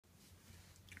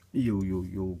Yo,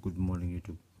 good morning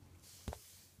YouTube.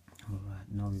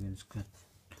 Alright, now we're gonna scratch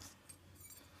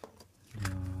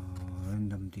the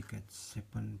random ticket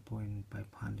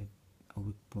 7.500 a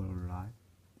week per live.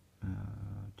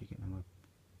 Ticket number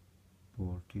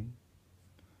 14.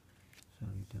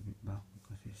 Sorry, it's a bit back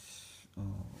because it's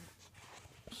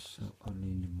so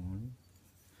early in the morning.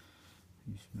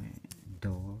 Use my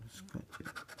doll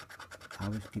scratcher. I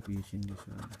always keep using this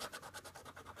one.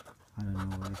 I don't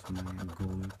know where's my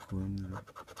gold coin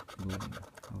going.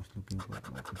 I was looking for it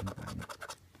but I couldn't find it.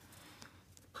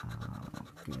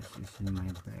 Okay, it's in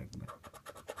my bag but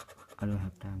I don't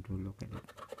have time to look at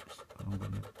it, so I'm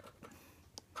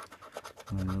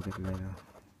gonna look at it later.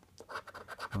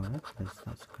 Alright, let's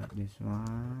start scratch this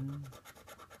one.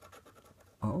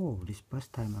 Oh, this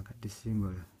first time I got this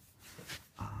symbol.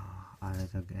 I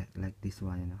rather get like this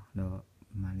one, you know,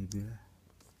 the money bill.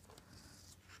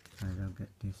 I rather get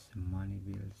this money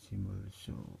bill symbol,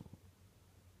 so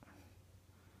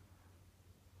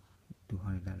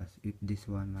 $200. If this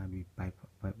one might be $5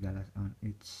 on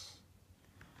each.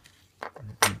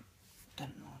 Let me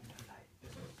turn on the light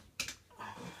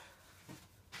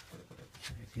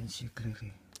so you can see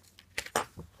clearly.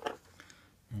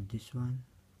 And this one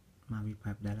might be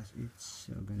 $5 each,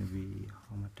 so gonna be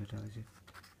how much total is it?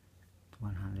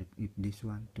 100. If this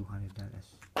one $200.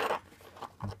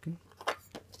 Okay,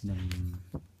 then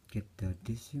get the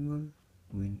decimal,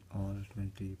 win all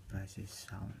 20 prizes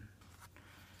sound.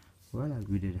 Well,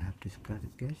 we didn't have to scratch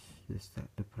it, guys. Let's start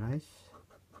the price.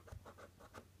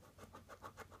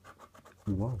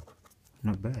 Wow,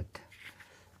 not bad,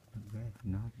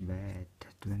 not bad.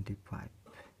 25.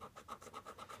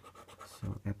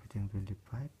 So everything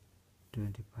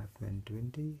 25 and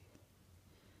 20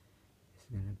 is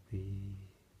gonna be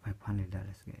 $500,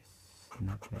 guys.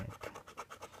 Not bad.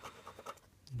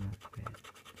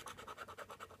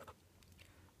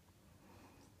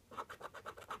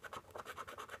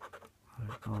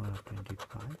 All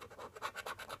 25.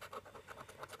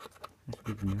 That's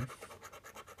good news.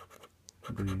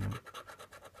 Good enough.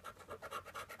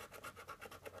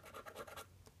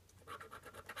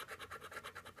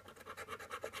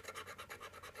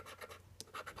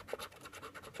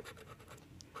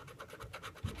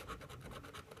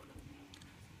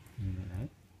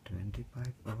 Alright,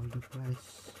 25 all the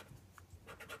price.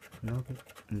 Love it.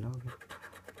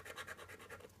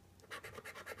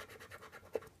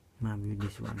 Maybe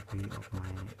this one pay off my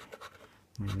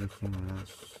losing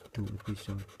last 2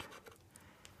 episodes.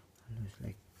 I lose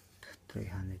like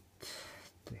 300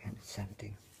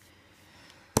 something.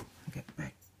 Get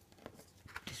back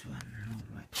this one.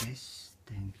 Alright guys,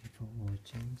 thank you for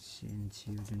watching. See you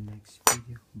in the next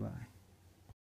video. Bye.